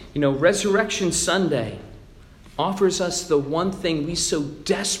Resurrection Sunday offers us the one thing we so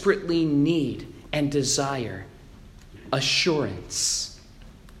desperately need and desire: assurance.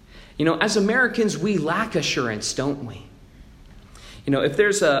 As Americans, we lack assurance, don't we? If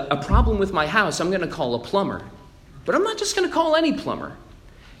there's a problem with my house, I'm going to call a plumber. But I'm not just going to call any plumber.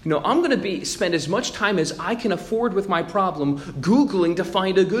 I'm going to spend as much time as I can afford with my problem Googling to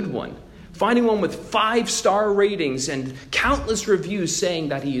find a good one. Finding one with 5-star ratings and countless reviews saying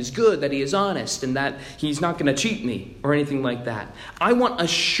that he is good, that he is honest, and that he's not going to cheat me or anything like that. I want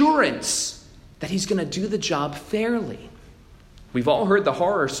assurance that he's going to do the job fairly. We've all heard the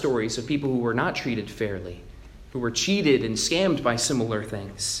horror stories of people who were not treated fairly, who were cheated and scammed by similar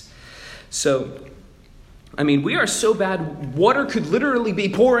things. So, we are so bad, water could literally be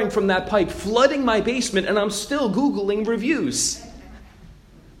pouring from that pipe, flooding my basement, and I'm still Googling reviews.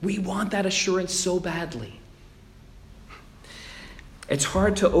 We want that assurance so badly. It's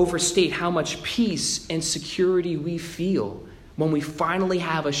hard to overstate how much peace and security we feel when we finally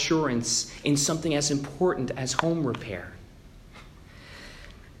have assurance in something as important as home repair.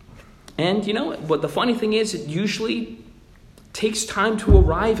 And what the funny thing is, it usually takes time to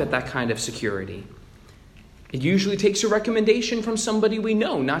arrive at that kind of security. It usually takes a recommendation from somebody we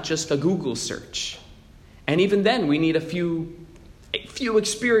know, not just a Google search. And even then, we need a few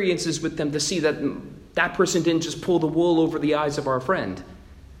experiences with them to see that person didn't just pull the wool over the eyes of our friend.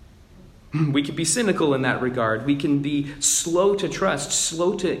 We can be cynical in that regard. We can be slow to trust,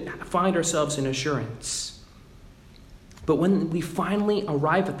 slow to find ourselves in assurance. But when we finally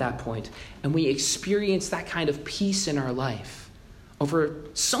arrive at that point and we experience that kind of peace in our life over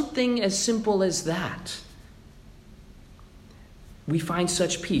something as simple as that, we find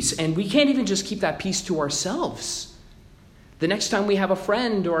such peace. And we can't even just keep that peace to ourselves. The next time we have a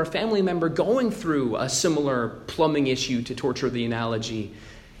friend or a family member going through a similar plumbing issue, to torture the analogy,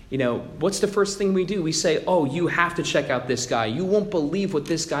 what's the first thing we do? We say, "Oh, you have to check out this guy. You won't believe what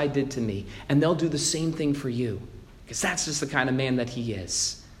this guy did to me." And they'll do the same thing for you, because that's just the kind of man that he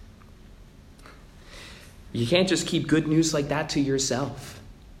is. You can't just keep good news like that to yourself.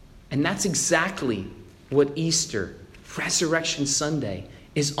 And that's exactly what Easter, Resurrection Sunday,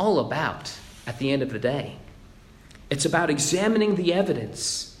 is all about at the end of the day. It's about examining the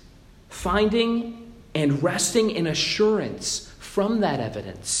evidence, finding and resting in assurance from that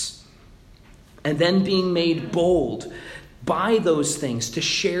evidence, and then being made bold by those things to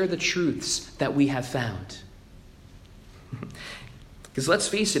share the truths that we have found. Because let's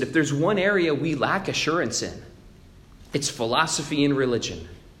face it, if there's one area we lack assurance in, it's philosophy and religion.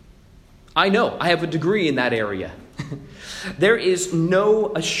 I know, I have a degree in that area. There is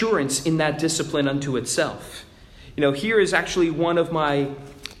no assurance in that discipline unto itself. Here is actually one of my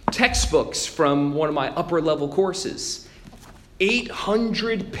textbooks from one of my upper level courses.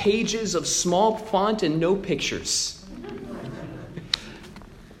 800 pages of small font and no pictures.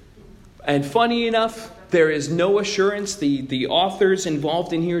 And funny enough, there is no assurance. The authors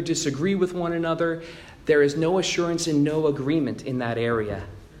involved in here disagree with one another. There is no assurance and no agreement in that area.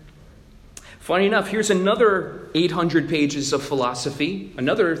 Funny enough, here's another 800 pages of philosophy,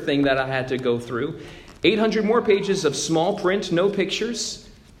 another thing that I had to go through. 800 more pages of small print, no pictures,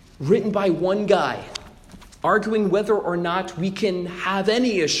 written by one guy, arguing whether or not we can have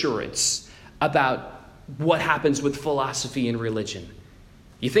any assurance about what happens with philosophy and religion.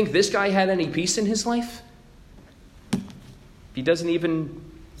 You think this guy had any peace in his life? He doesn't even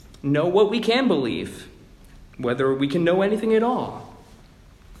know what we can believe, whether we can know anything at all.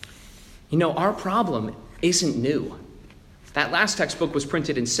 Our problem isn't new. That last textbook was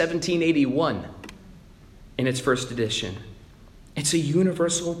printed in 1781 in its first edition. It's a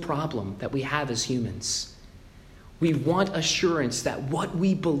universal problem that we have as humans. We want assurance that what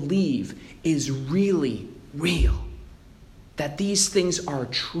we believe is really real, that these things are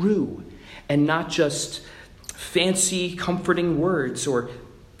true and not just fancy, comforting words or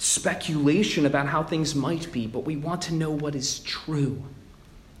speculation about how things might be, but we want to know what is true.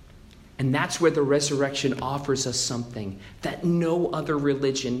 And that's where the resurrection offers us something that no other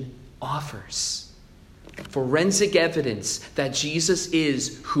religion offers. Forensic evidence that Jesus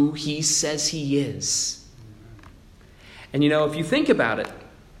is who he says he is. And if you think about it,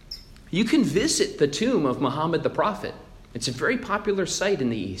 you can visit the tomb of Muhammad the Prophet. It's a very popular site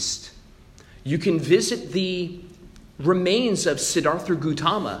in the East. You can visit the remains of Siddhartha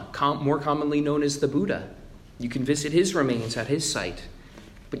Gautama, more commonly known as the Buddha. You can visit his remains at his site.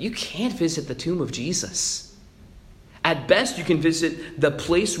 But you can't visit the tomb of Jesus. At best, you can visit the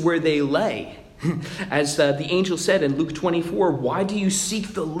place where they lay. As the angel said in Luke 24, "Why do you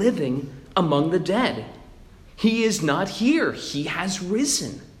seek the living among the dead? He is not here. He has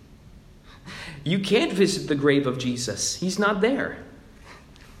risen." You can't visit the grave of Jesus. He's not there.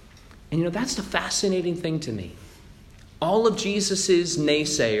 And that's the fascinating thing to me. All of Jesus's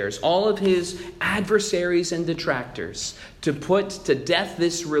naysayers, all of his adversaries and detractors, to put to death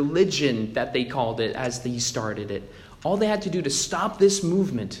this religion that they called it as he started it, all they had to do to stop this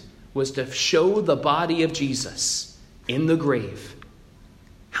movement was to show the body of Jesus in the grave.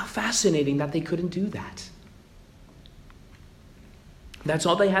 How fascinating that they couldn't do that. That's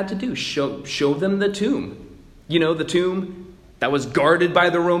all they had to do, show them the tomb. The tomb that was guarded by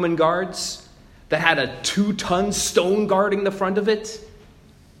the Roman guards, that had a 2-ton stone guarding the front of it.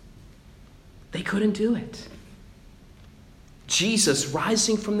 They couldn't do it. Jesus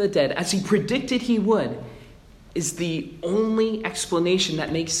rising from the dead, as he predicted he would, is the only explanation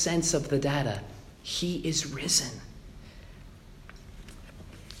that makes sense of the data. He is risen.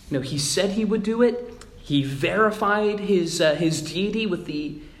 He said he would do it. He verified his deity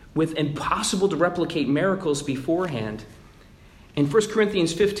with impossible to replicate miracles beforehand. And 1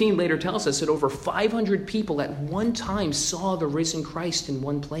 Corinthians 15 later tells us that over 500 people at one time saw the risen Christ in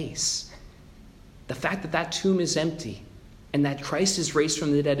one place. The fact that that tomb is empty and that Christ is raised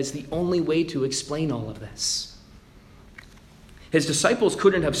from the dead is the only way to explain all of this. His disciples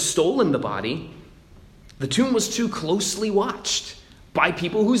couldn't have stolen the body. The tomb was too closely watched by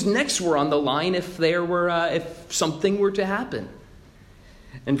people whose necks were on the line if something were to happen.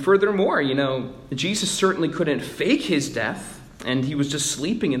 And furthermore, Jesus certainly couldn't fake his death, and he was just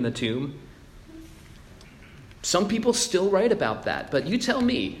sleeping in the tomb. Some people still write about that, but you tell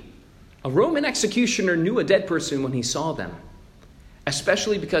me, a Roman executioner knew a dead person when he saw them,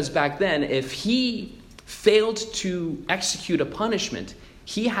 especially because back then, if he failed to execute a punishment,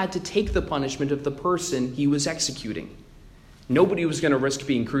 he had to take the punishment of the person he was executing. Nobody was going to risk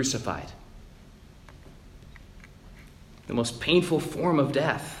being crucified. The most painful form of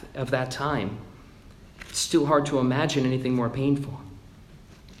death of that time. It's still hard to imagine anything more painful.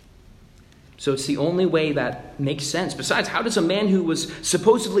 So it's the only way that makes sense. Besides, how does a man who was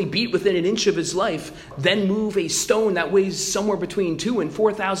supposedly beat within an inch of his life then move a stone that weighs somewhere between 2,000 and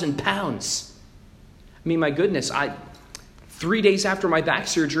 4,000 pounds? I mean, my goodness, 3 days after my back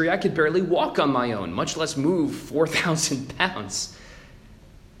surgery, I could barely walk on my own, much less move 4,000 pounds.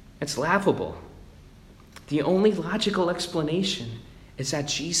 It's laughable. The only logical explanation is that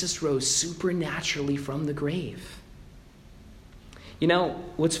Jesus rose supernaturally from the grave.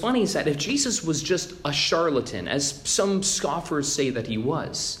 What's funny is that if Jesus was just a charlatan, as some scoffers say that he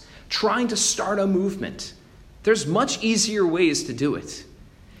was, trying to start a movement, there's much easier ways to do it.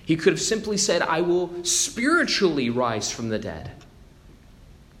 He could have simply said, I will spiritually rise from the dead.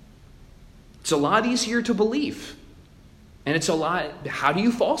 It's a lot easier to believe. And how do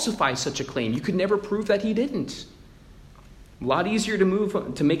you falsify such a claim? You could never prove that he didn't. A lot easier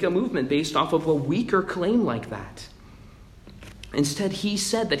to make a movement based off of a weaker claim like that. Instead, he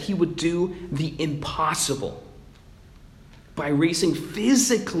said that he would do the impossible by raising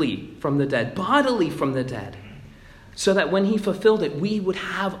physically from the dead, bodily from the dead, so that when he fulfilled it, we would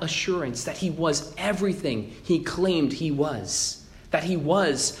have assurance that he was everything he claimed he was, that he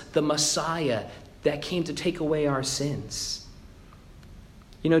was the Messiah that came to take away our sins.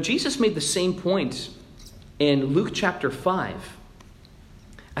 Jesus made the same point in Luke chapter 5.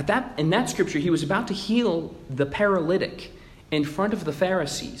 In that scripture, he was about to heal the paralytic in front of the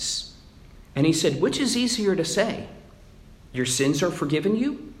Pharisees. And he said, which is easier to say, your sins are forgiven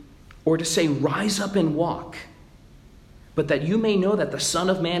you, or to say, rise up and walk? But that you may know that the Son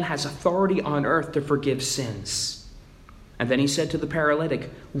of Man has authority on earth to forgive sins. And then he said to the paralytic,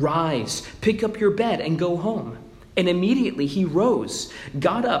 rise, pick up your bed and go home. And immediately he rose,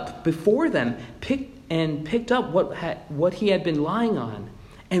 got up before them, picked up what he had been lying on,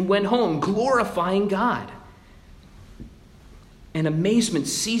 and went home glorifying God. And amazement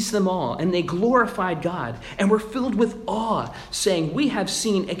seized them all, and they glorified God and were filled with awe, saying, we have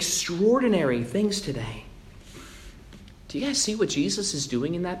seen extraordinary things today. Do you guys see what Jesus is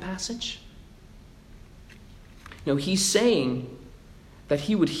doing in that passage? He's saying that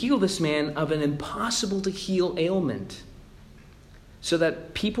he would heal this man of an impossible to heal ailment, so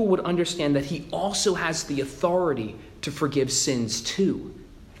that people would understand that he also has the authority to forgive sins too.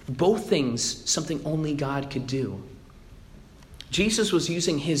 Both things, something only God could do. Jesus was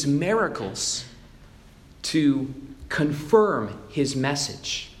using his miracles to confirm his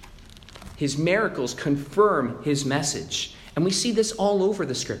message. His miracles confirm his message. And we see this all over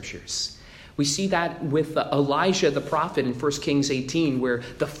the scriptures. We see that with Elijah the prophet in 1 Kings 18, where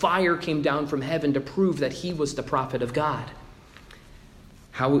the fire came down from heaven to prove that he was the prophet of God.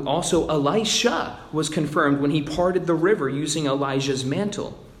 How also Elisha was confirmed when he parted the river using Elijah's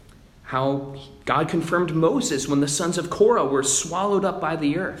mantle. how God confirmed Moses when the sons of Korah were swallowed up by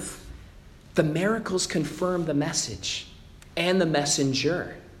the earth. The miracles confirm the message and the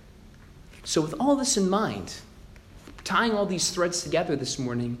messenger. So with all this in mind, tying all these threads together this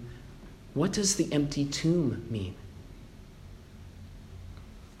morning, what does the empty tomb mean?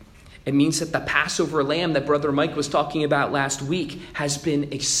 It means that the Passover lamb that Brother Mike was talking about last week has been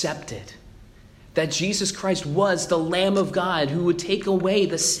accepted. That Jesus Christ was the Lamb of God who would take away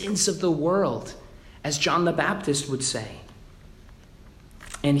the sins of the world, as John the Baptist would say.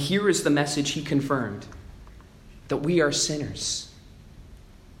 And here is the message he confirmed, that we are sinners,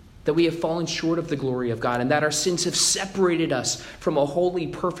 that we have fallen short of the glory of God, and that our sins have separated us from a holy,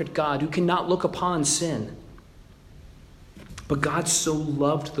 perfect God who cannot look upon sin. But God so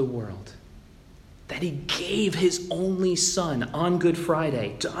loved the world that he gave his only Son on Good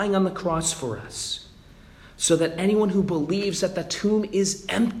Friday, dying on the cross for us, so that anyone who believes that the tomb is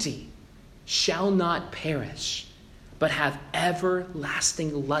empty shall not perish, but have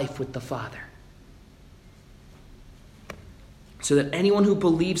everlasting life with the Father. So that anyone who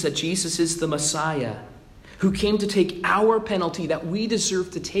believes that Jesus is the Messiah, who came to take our penalty that we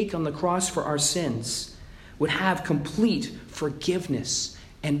deserve to take on the cross for our sins, would have complete forgiveness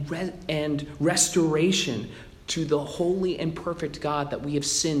and restoration to the holy and perfect God that we have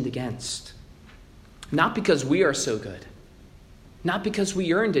sinned against. Not because we are so good, not because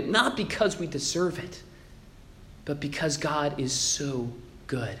we earned it, not because we deserve it, but because God is so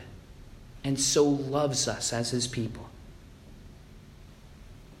good and so loves us as his people.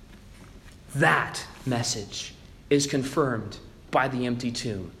 That message is confirmed by the empty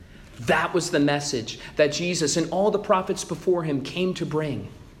tomb. That was the message that Jesus and all the prophets before him came to bring.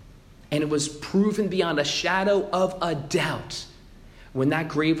 And it was proven beyond a shadow of a doubt when that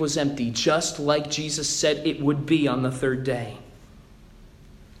grave was empty, just like Jesus said it would be on the third day.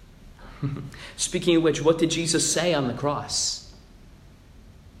 Speaking of which, what did Jesus say on the cross?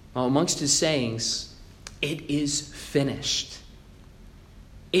 Well, amongst his sayings, it is finished.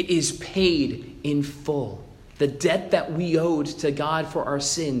 It is paid in full. The debt that we owed to God for our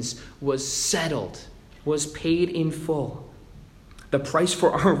sins was settled, was paid in full. The price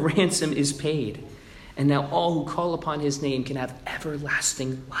for our ransom is paid. And now all who call upon his name can have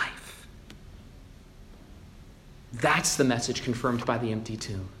everlasting life. That's the message confirmed by the empty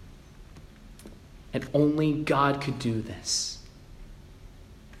tomb. And only God could do this.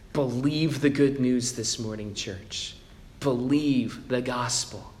 Believe the good news this morning, church. Believe the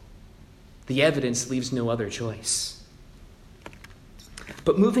gospel. The evidence leaves no other choice.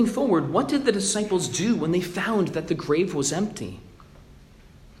 But moving forward, what did the disciples do when they found that the grave was empty?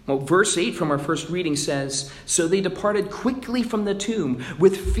 Well, verse 8 from our first reading says, "So they departed quickly from the tomb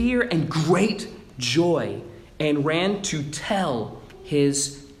with fear and great joy and ran to tell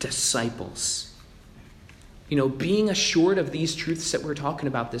his disciples." You know, being assured of these truths that we're talking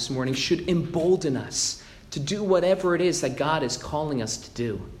about this morning should embolden us to do whatever it is that God is calling us to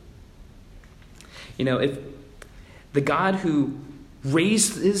do. You know, if the God who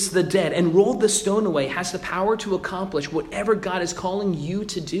raises the dead and rolled the stone away has the power to accomplish whatever God is calling you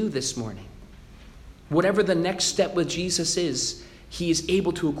to do this morning, whatever the next step with Jesus is, he is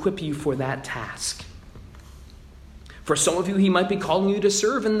able to equip you for that task. For some of you, he might be calling you to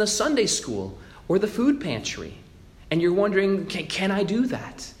serve in the Sunday school or the food pantry. And you're wondering, can I do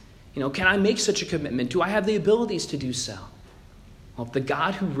that? You know, can I make such a commitment? Do I have the abilities to do so? Well, the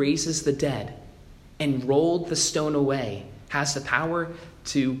God who raises the dead and rolled the stone away has the power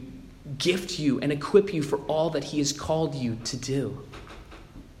to gift you and equip you for all that he has called you to do.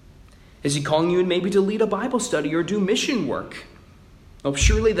 Is he calling you maybe to lead a Bible study or do mission work? Oh,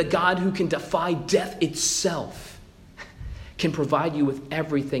 surely the God who can defy death itself can provide you with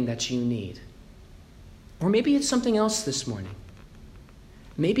everything that you need. Or maybe it's something else this morning.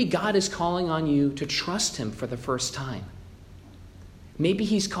 Maybe God is calling on you to trust him for the first time. Maybe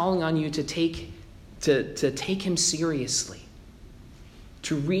he's calling on you to take him seriously,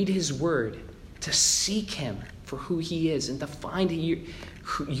 to read his word, to seek him for who he is, and to find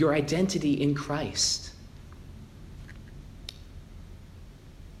your identity in Christ.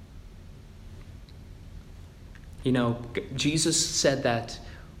 You know, Jesus said that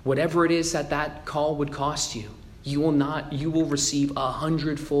whatever it is that call would cost you, you will receive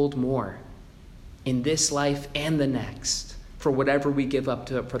 100-fold more in this life and the next for whatever we give up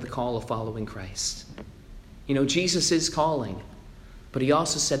for the call of following Christ. You know, Jesus is calling, but he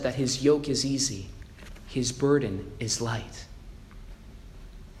also said that his yoke is easy, his burden is light.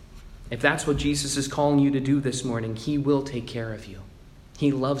 If that's what Jesus is calling you to do this morning, he will take care of you.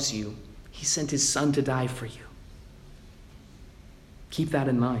 He loves you. He sent his son to die for you. Keep that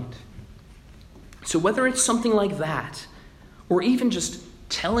in mind. So whether it's something like that, or even just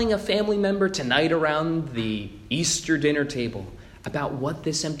telling a family member tonight around the Easter dinner table about what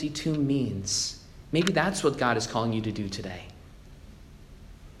this empty tomb means, maybe that's what God is calling you to do today.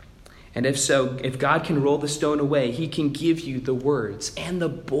 And if so, if God can roll the stone away, he can give you the words and the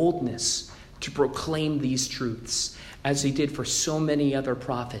boldness to proclaim these truths, as he did for so many other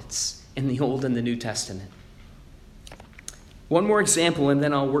prophets in the Old and the New Testament. One more example, and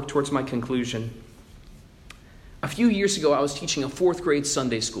then I'll work towards my conclusion. A few years ago, I was teaching a 4th grade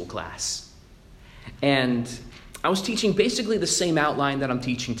Sunday school class. And I was teaching basically the same outline that I'm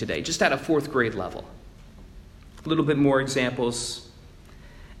teaching today, just at a 4th grade level. A little bit more examples,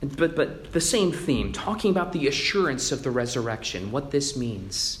 but the same theme, talking about the assurance of the resurrection, what this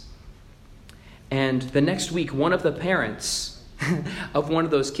means. And the next week, one of the parents of one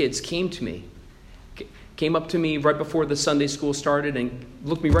of those kids came up to me right before the Sunday school started and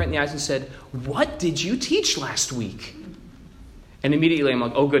looked me right in the eyes and said, "What did you teach last week?" And immediately I'm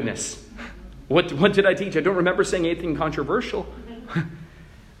like, oh goodness, what did I teach? I don't remember saying anything controversial.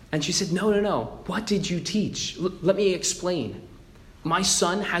 And she said, no, what did you teach? Let me explain. My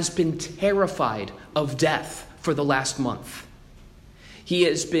son has been terrified of death for the last month. He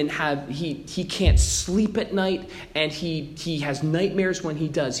can't sleep at night, and he has nightmares when he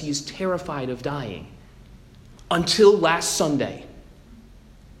does. He is terrified of dying. Until last Sunday.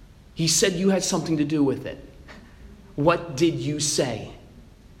 He said you had something to do with it. What did you say?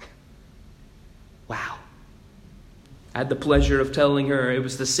 Wow. I had the pleasure of telling her it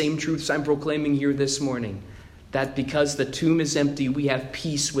was the same truths I'm proclaiming here this morning. That because the tomb is empty, we have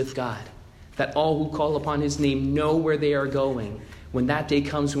peace with God. That all who call upon his name know where they are going when that day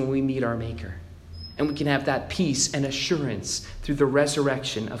comes when we meet our Maker. And we can have that peace and assurance through the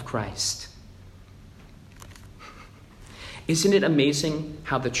resurrection of Christ. Isn't it amazing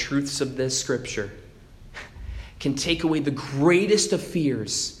how the truths of this scripture can take away the greatest of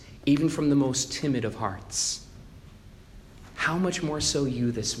fears, even from the most timid of hearts? How much more so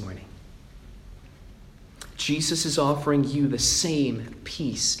you this morning? Jesus is offering you the same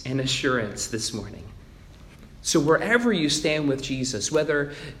peace and assurance this morning. So wherever you stand with Jesus,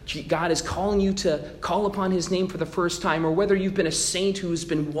 whether God is calling you to call upon his name for the first time, or whether you've been a saint who's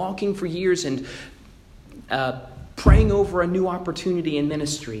been walking for years and praying over a new opportunity in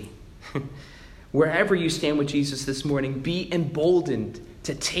ministry, wherever you stand with Jesus this morning, be emboldened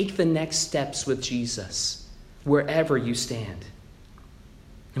to take the next steps with Jesus, wherever you stand,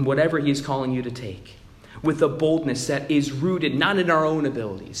 and whatever he is calling you to take, with a boldness that is rooted not in our own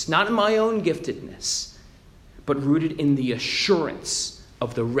abilities, not in my own giftedness, but rooted in the assurance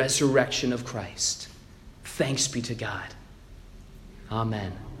of the resurrection of Christ. Thanks be to God.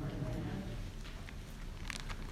 Amen.